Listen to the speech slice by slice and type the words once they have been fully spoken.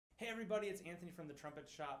everybody, it's Anthony from the Trumpet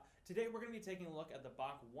Shop. Today we're going to be taking a look at the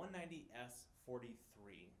Bach 190S43.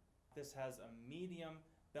 This has a medium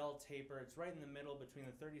bell taper. It's right in the middle between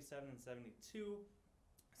the 37 and 72.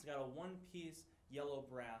 It's got a one-piece yellow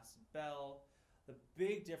brass bell. The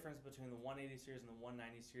big difference between the 180 series and the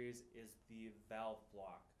 190 series is the valve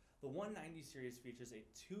block. The 190 series features a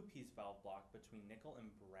two-piece valve block between nickel and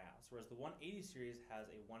brass, whereas the 180 series has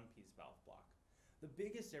a one-piece valve block. The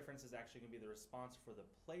biggest difference is actually going to be the response for the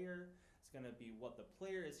player. It's going to be what the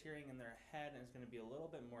player is hearing in their head, and it's going to be a little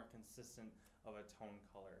bit more consistent of a tone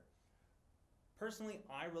color. Personally,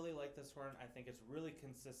 I really like this horn. I think it's really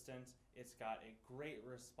consistent. It's got a great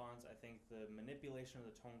response. I think the manipulation of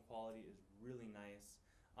the tone quality is really nice.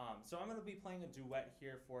 So I'm going to be playing a duet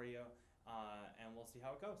here for you, and we'll see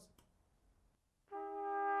how it goes.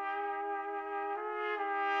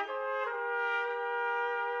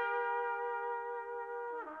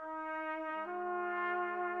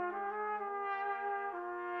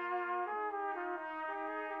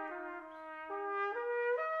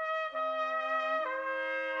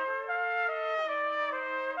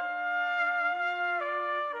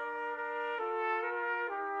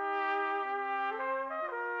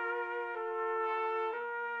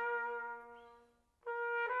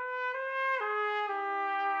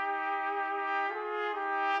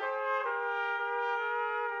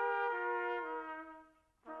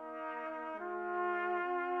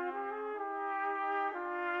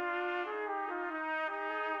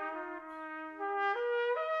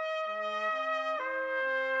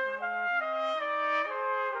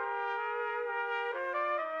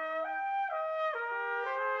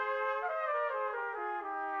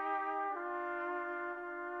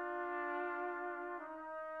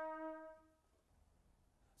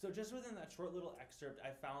 So just within that short little excerpt, I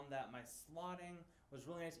found that my slotting was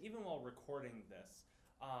really nice, even while recording this.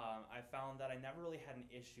 I found that I never really had an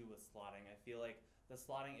issue with slotting. I feel like the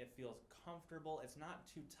slotting, it feels comfortable. It's not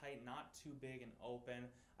too tight, not too big and open.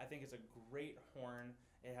 I think it's a great horn.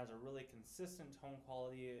 It has a really consistent tone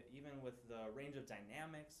quality, even with the range of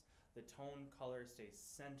dynamics. The tone color stays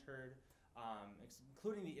centered,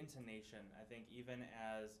 including the intonation. I think even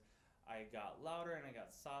as I got louder and I got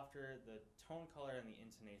softer, the tone color and the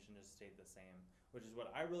intonation just stayed the same, which is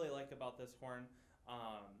what I really like about this horn.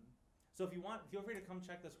 So if you want, feel free to come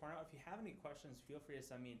check this horn out. If you have any questions, feel free to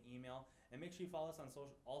send me an email, and make sure you follow us on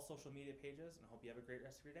all social media pages, and I hope you have a great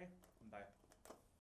rest of your day. Bye.